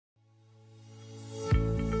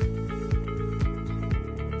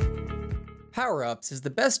Powerops is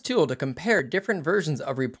the best tool to compare different versions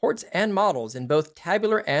of reports and models in both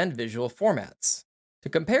tabular and visual formats. To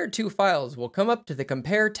compare two files, we'll come up to the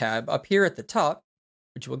Compare tab up here at the top,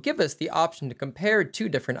 which will give us the option to compare two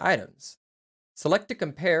different items. Select to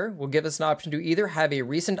compare will give us an option to either have a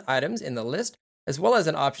recent items in the list, as well as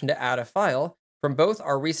an option to add a file from both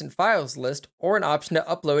our recent files list, or an option to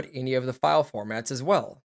upload any of the file formats as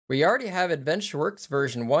well. We already have AdventureWorks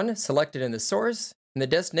version 1 selected in the source. In the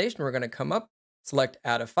destination, we're going to come up, select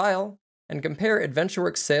Add a File, and compare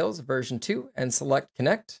AdventureWorks Sales version 2 and select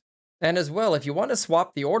Connect. And as well, if you want to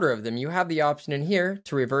swap the order of them, you have the option in here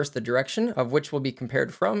to reverse the direction of which will be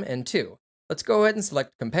compared from and to. Let's go ahead and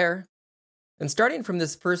select Compare. And starting from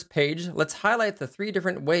this first page, let's highlight the three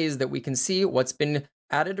different ways that we can see what's been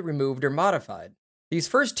added, removed, or modified. These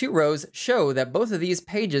first two rows show that both of these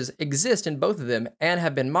pages exist in both of them and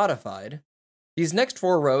have been modified. These next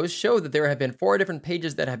four rows show that there have been 4 different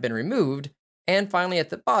pages that have been removed, and finally at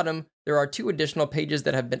the bottom, there are 2 additional pages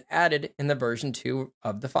that have been added in the version 2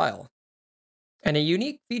 of the file. And a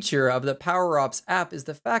unique feature of the Powerops app is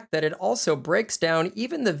the fact that it also breaks down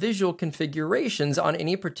even the visual configurations on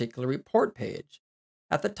any particular report page.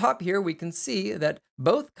 At the top here, we can see that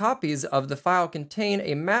both copies of the file contain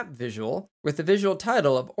a map visual with the visual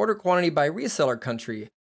title of Order Quantity by Reseller Country.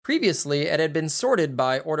 Previously, it had been sorted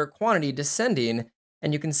by order quantity descending,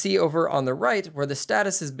 and you can see over on the right where the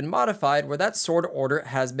status has been modified, where that sort order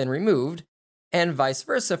has been removed, and vice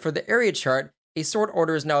versa for the area chart, a sort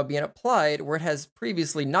order is now being applied where it has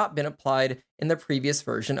previously not been applied in the previous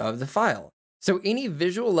version of the file. So any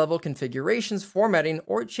visual level configurations, formatting,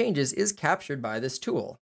 or changes is captured by this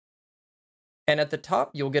tool. And at the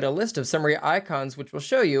top, you'll get a list of summary icons which will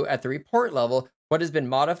show you at the report level what has been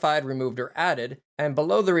modified, removed, or added. And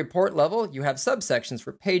below the report level, you have subsections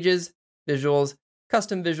for pages, visuals,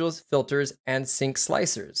 custom visuals, filters, and sync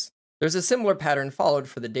slicers. There's a similar pattern followed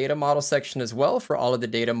for the data model section as well for all of the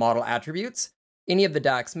data model attributes, any of the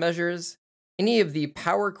DAX measures, any of the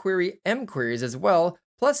Power Query M queries as well,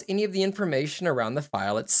 plus any of the information around the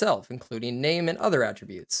file itself, including name and other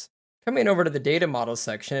attributes. Coming over to the data model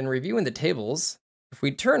section and reviewing the tables, if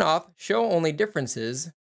we turn off Show Only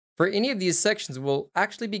Differences, for any of these sections we'll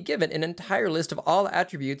actually be given an entire list of all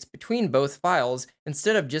attributes between both files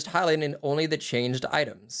instead of just highlighting only the changed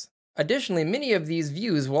items. Additionally, many of these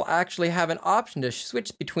views will actually have an option to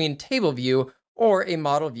switch between table view or a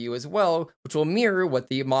model view as well, which will mirror what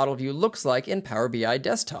the model view looks like in Power BI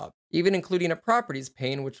Desktop, even including a properties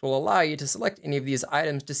pane which will allow you to select any of these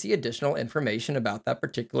items to see additional information about that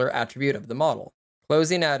particular attribute of the model.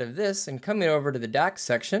 Closing out of this and coming over to the DAX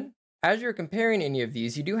section, as you're comparing any of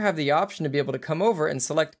these, you do have the option to be able to come over and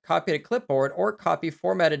select Copy to Clipboard or Copy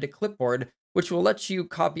Formatted to Clipboard, which will let you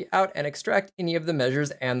copy out and extract any of the measures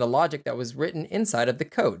and the logic that was written inside of the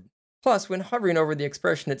code. Plus, when hovering over the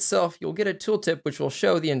expression itself, you'll get a tooltip which will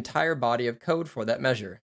show the entire body of code for that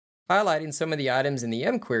measure. Highlighting some of the items in the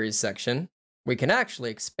M queries section, we can actually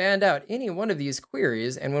expand out any one of these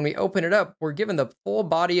queries, and when we open it up, we're given the full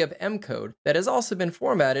body of M code that has also been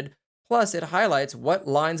formatted, plus it highlights what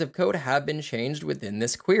lines of code have been changed within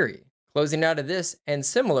this query. Closing out of this, and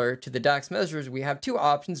similar to the DAX measures, we have 2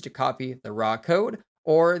 options to copy the raw code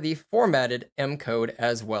or the formatted M code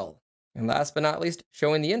as well. And last but not least,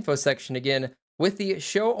 showing the info section again, with the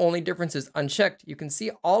Show Only Differences unchecked, you can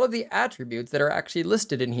see all of the attributes that are actually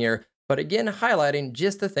listed in here, but again highlighting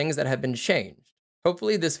just the things that have been changed.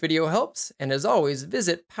 Hopefully this video helps, and as always,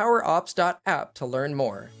 visit powerops.app to learn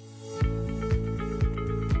more.